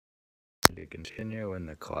to continue in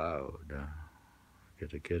the cloud.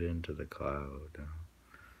 To get into the cloud.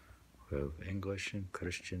 We have English and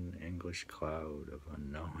Christian English cloud of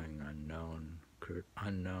unknowing,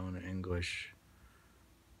 unknown English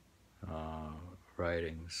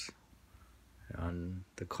writings. On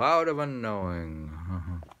the Cloud of Unknowing,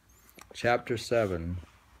 Chapter 7.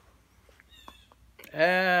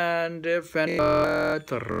 And if anyone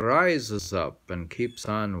rises up and keeps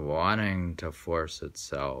on wanting to force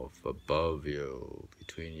itself above you,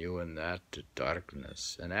 between you and that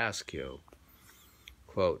darkness, and ask you,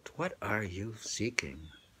 quote, what are you seeking,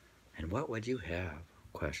 and what would you have?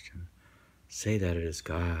 Question. Say that it is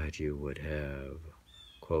God you would have.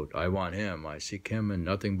 Quote, I want him, I seek him, and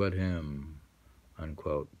nothing but him.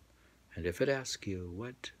 Unquote. And if it asks you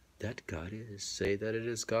what that God is, say that it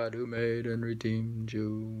is God who made and redeemed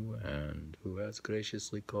you, and who has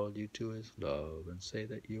graciously called you to his love, and say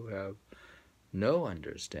that you have no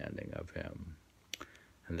understanding of him,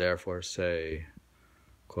 and therefore say,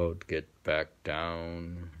 quote, get back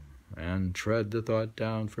down, and tread the thought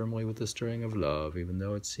down firmly with the stirring of love, even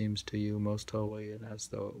though it seems to you most holy, and as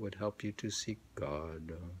though it would help you to seek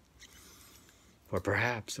God. Or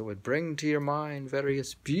perhaps it would bring to your mind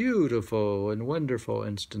various beautiful and wonderful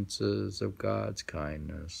instances of God's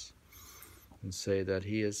kindness, and say that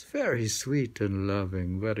he is very sweet and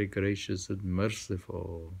loving, very gracious and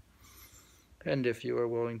merciful. And if you are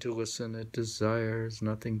willing to listen, it desires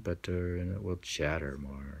nothing better, and it will chatter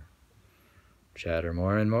more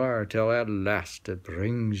and more, till at last it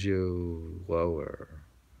brings you lower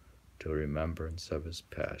to remembrance of his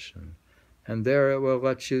passion. And there it will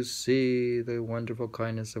let you see the wonderful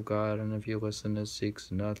kindness of God, and if you listen, it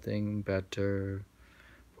seeks nothing better.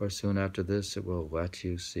 For soon after this, it will let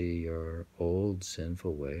you see your old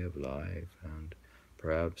sinful way of life, and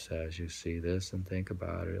perhaps as you see this and think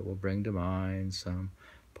about it, it will bring to mind some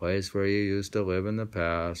place where you used to live in the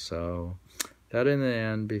past, so that in the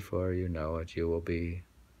end, before you know it, you will be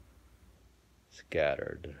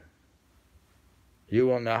scattered. You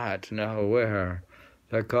will not know where.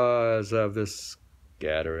 The cause of this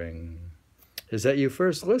scattering is that you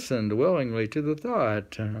first listened willingly to the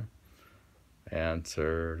thought,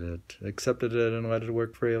 answered it, accepted it, and let it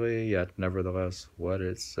work freely, yet nevertheless what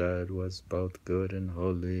it said was both good and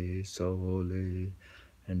holy, so holy,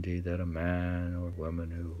 indeed, that a man or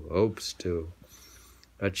woman who hopes to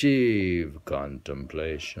achieve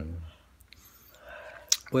contemplation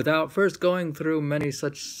without first going through many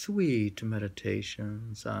such sweet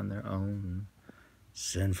meditations on their own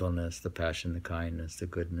sinfulness, the passion, the kindness, the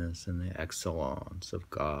goodness, and the excellence of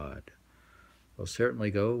God will certainly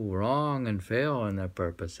go wrong and fail in their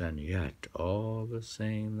purpose, and yet all the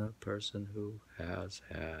same the person who has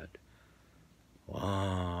had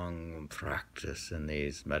long practice in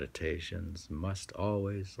these meditations must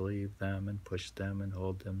always leave them and push them and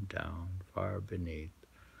hold them down far beneath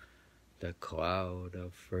the cloud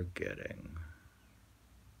of forgetting.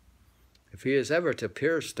 If he is ever to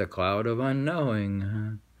pierce the cloud of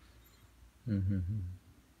unknowing,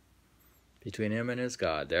 between him and his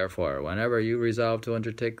God. Therefore, whenever you resolve to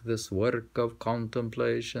undertake this work of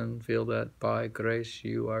contemplation, feel that by grace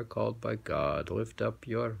you are called by God. Lift up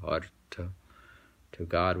your heart to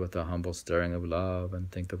God with a humble stirring of love, and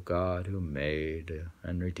think of God who made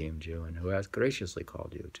and redeemed you, and who has graciously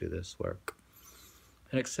called you to this work.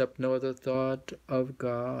 And accept no other thought of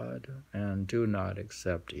God, and do not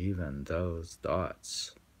accept even those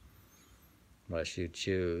thoughts, unless you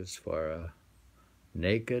choose, for a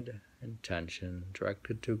naked intention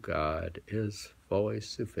directed to God is fully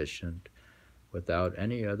sufficient, without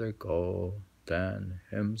any other goal than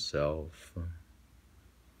himself.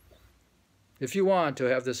 If you want to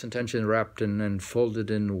have this intention wrapped and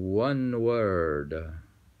enfolded in one word,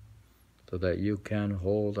 so that you can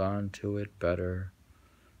hold on to it better,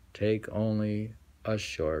 take only a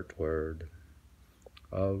short word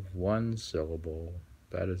of one syllable.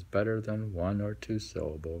 That is better than 1 or 2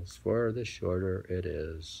 syllables, for the shorter it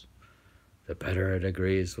is, the better it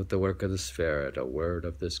agrees with the work of the Spirit. A word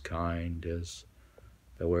of this kind is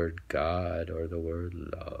the word God or the word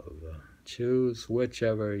love. Choose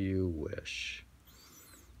whichever you wish,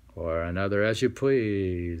 or another as you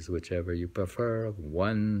please, whichever you prefer, of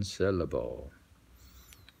 1 syllable.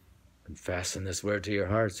 And fasten this word to your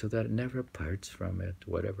heart so that it never parts from it,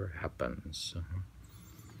 whatever happens.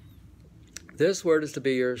 This word is to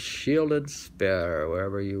be your shield and spear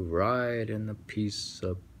wherever you ride in the peace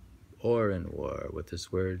of or in war. With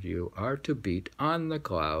this word you are to beat on the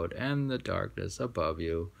cloud and the darkness above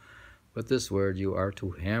you. With this word you are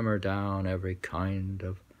to hammer down every kind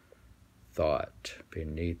of thought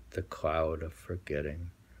beneath the cloud of forgetting.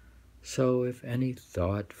 So if any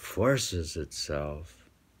thought forces itself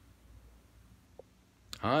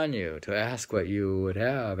on you to ask what you would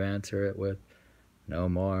have, answer it with no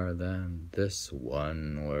more than this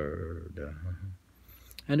one word.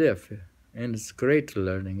 And if, in its great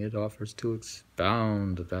learning, it offers to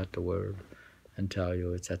expound that word and tell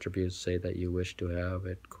you its attributes, say that you wish to have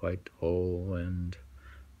it quite whole and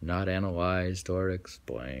not analyzed or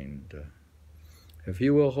explained. If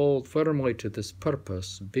you will hold firmly to this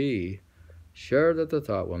purpose, be sure that the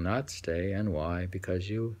thought will not stay. And why? Because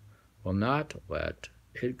you will not let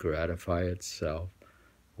it gratify itself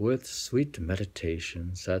with sweet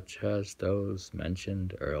meditation such as those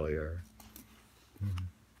mentioned earlier.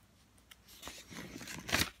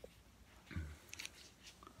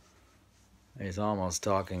 He's almost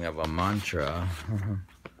talking of a mantra,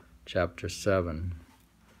 chapter 7,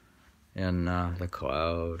 in the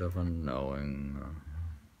Cloud of Unknowing.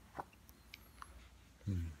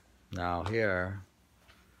 Now here,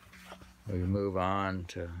 we move on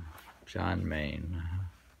to John Maine,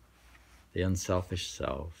 the unselfish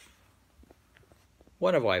self.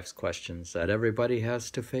 One of life's questions that everybody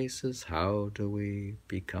has to face is, how do we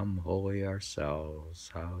become holy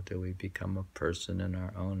ourselves? How do we become a person in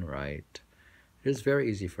our own right? It is very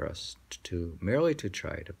easy for us to merely to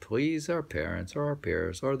try to please our parents or our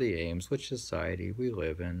peers or the aims which society we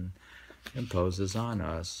live in imposes on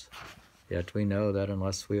us. Yet we know that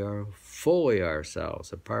unless we are fully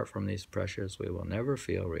ourselves, apart from these pressures, we will never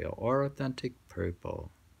feel real or authentic people.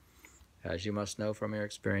 As you must know from your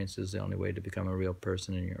experiences, the only way to become a real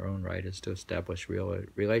person in your own right is to establish real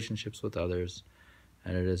relationships with others.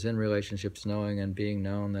 And it is in relationships, knowing and being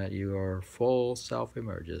known, that your full self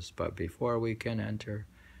emerges. But before we can enter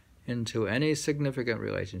into any significant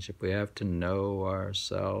relationship, we have to know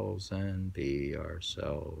ourselves and be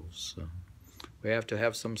ourselves. We have to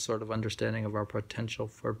have some sort of understanding of our potential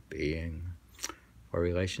for being, for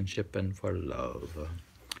relationship, and for love.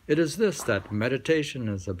 It is this that meditation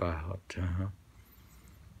is about.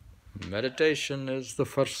 Meditation is the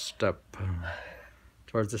first step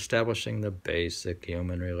towards establishing the basic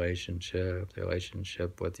human relationship, the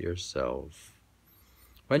relationship with yourself.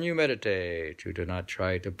 When you meditate, you do not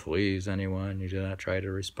try to please anyone. You do not try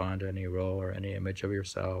to respond to any role or any image of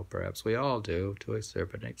yourself. Perhaps we all do, to a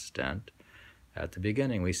certain extent. At the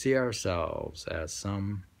beginning, we see ourselves as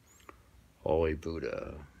some holy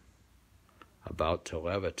Buddha, about to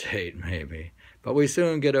levitate, maybe. But we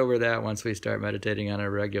soon get over that once we start meditating on a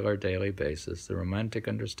regular daily basis. The romantic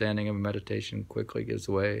understanding of meditation quickly gives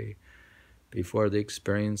way before the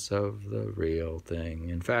experience of the real thing.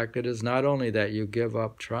 In fact, it is not only that you give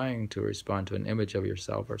up trying to respond to an image of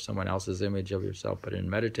yourself or someone else's image of yourself, but in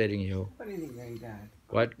meditating you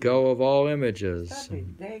let go of all images. Stop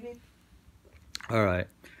it, David. All right.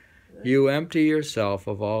 You empty yourself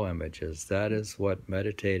of all images. That is what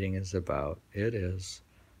meditating is about. It is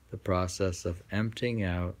the process of emptying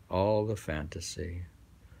out all the fantasy,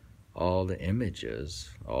 all the images,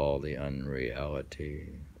 all the unreality.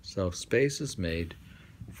 So space is made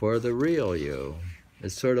for the real you.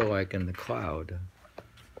 It's sort of like in the cloud.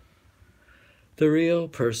 The real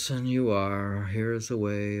person you are. Here is a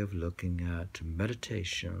way of looking at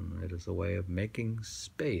meditation. It is a way of making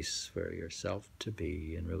space for yourself to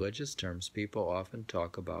be. In religious terms, people often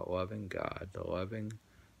talk about loving God, loving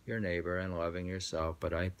your neighbor, and loving yourself,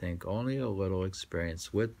 but I think only a little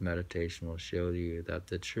experience with meditation will show you that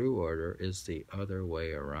the true order is the other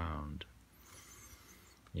way around.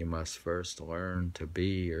 You must first learn to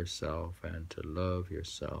be yourself and to love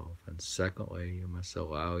yourself. And secondly, you must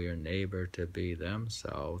allow your neighbor to be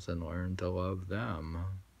themselves and learn to love them.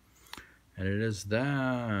 And it is then,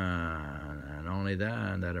 and only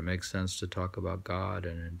then, that it makes sense to talk about God.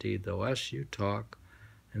 And indeed, the less you talk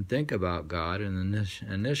and think about God in the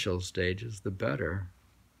initial stages, the better.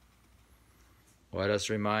 Let us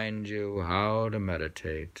remind you how to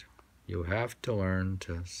meditate. You have to learn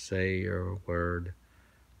to say your word,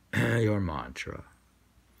 your mantra.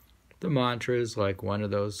 The mantra is like one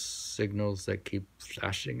of those signals that keep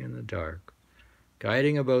flashing in the dark.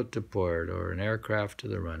 Guiding a boat to port or an aircraft to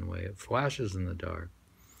the runway, it flashes in the dark.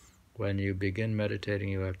 When you begin meditating,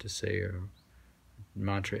 you have to say your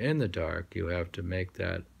mantra in the dark. You have to make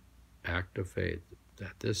that act of faith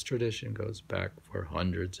that this tradition goes back for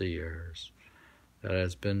hundreds of years, that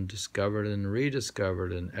has been discovered and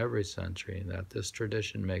rediscovered in every century, that this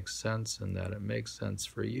tradition makes sense and that it makes sense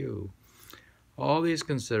for you. All these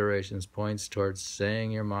considerations points towards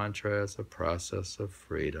saying your mantra as a process of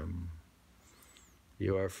freedom.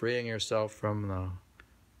 You are freeing yourself from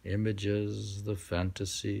the images, the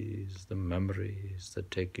fantasies, the memories that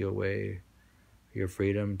take you away your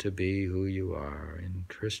freedom to be who you are. In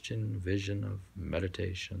Christian vision of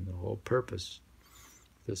meditation, the whole purpose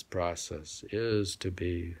of this process is to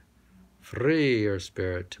be free your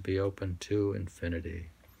spirit, to be open to infinity.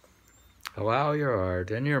 Allow your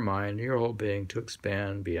heart and your mind, your whole being to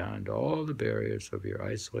expand beyond all the barriers of your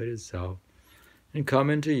isolated self and come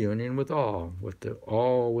into union with all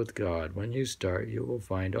with God. When you start, you will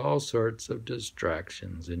find all sorts of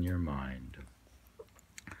distractions in your mind.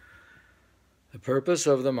 The purpose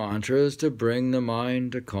of the mantra is to bring the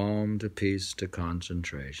mind to calm, to peace, to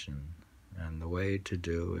concentration. And the way to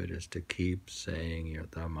do it is to keep saying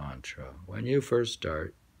the mantra. When you first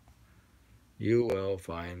start, you will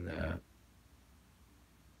find that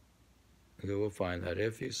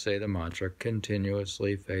if you say the mantra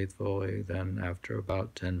continuously, faithfully, then after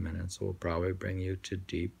about 10 minutes, it will probably bring you to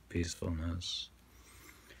deep peacefulness.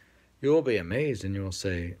 You will be amazed and you will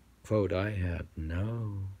say, quote, I had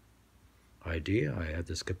no idea I had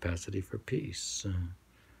this capacity for peace.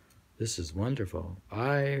 This is wonderful.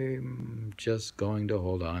 I'm just going to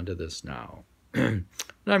hold on to this now. And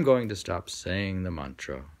I'm going to stop saying the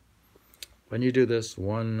mantra. When you do this,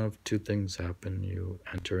 one of two things happen. You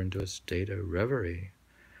enter into a state of reverie,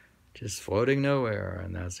 just floating nowhere,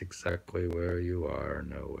 and that's exactly where you are,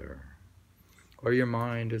 nowhere. Or your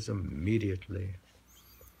mind is immediately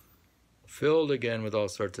filled again with all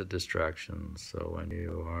sorts of distractions. So when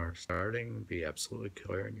you are starting, be absolutely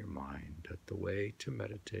clear in your mind that the way to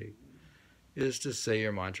meditate is to say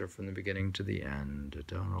your mantra from the beginning to the end.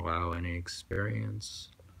 Don't allow any experience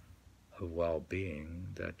of well-being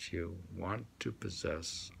that you want to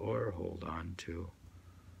possess or hold on to,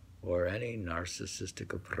 or any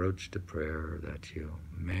narcissistic approach to prayer that you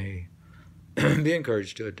may be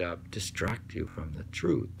encouraged to adopt, distract you from the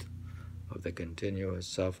truth of the continuous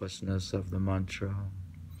selflessness of the mantra.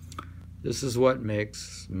 This is what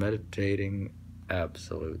makes meditating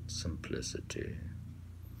absolute simplicity.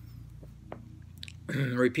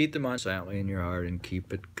 Repeat the mantra silently in your heart and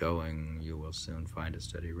keep it going. You will soon find a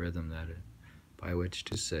steady rhythm by which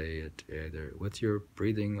to say it, either with your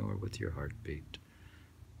breathing or with your heartbeat.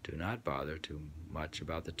 Do not bother too much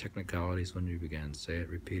about the technicalities when you begin. Say it,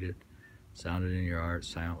 repeat it, sound it in your heart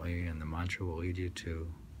silently, and the mantra will lead you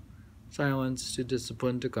to silence, to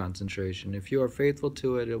discipline, to concentration. If you are faithful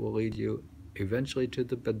to it, it will lead you eventually to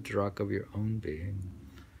the bedrock of your own being.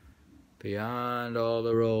 Beyond all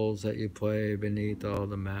the roles that you play, beneath all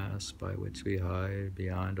the masks by which we hide,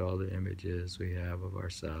 beyond all the images we have of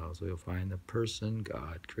ourselves, we will find the person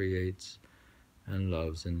God creates and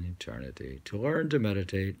loves in eternity. To learn to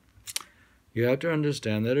meditate, you have to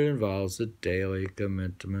understand that it involves a daily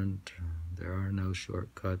commitment. There are no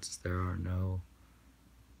shortcuts. There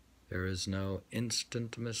is no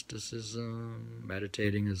instant mysticism.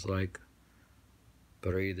 Meditating is like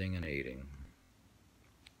breathing and eating.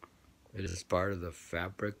 It is part of the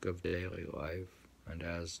fabric of daily life, and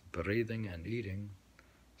as breathing and eating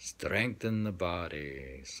strengthen the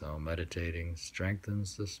body, so meditating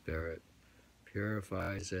strengthens the spirit,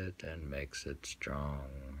 purifies it, and makes it strong.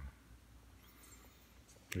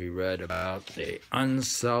 We read about the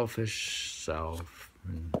unselfish self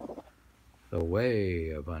and the way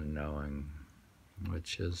of unknowing,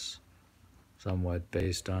 which is somewhat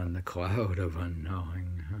based on the cloud of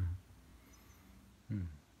unknowing.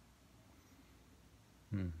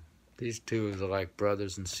 These two are like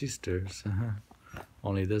brothers and sisters,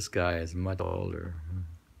 only this guy is much older.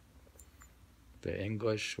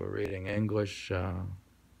 We're reading English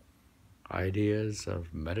ideas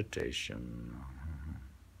of meditation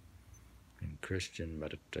in Christian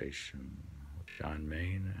meditation, John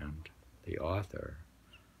Main, and the author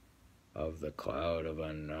of The Cloud of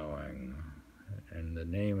Unknowing. And the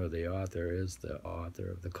name of the author is the author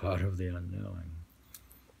of The Cloud of the Unknowing.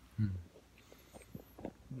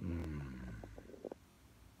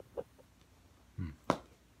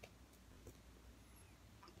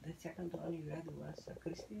 The second one you read was a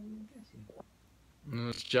Christian meditation.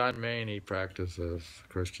 It's John Main. He practices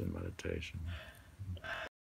Christian meditation.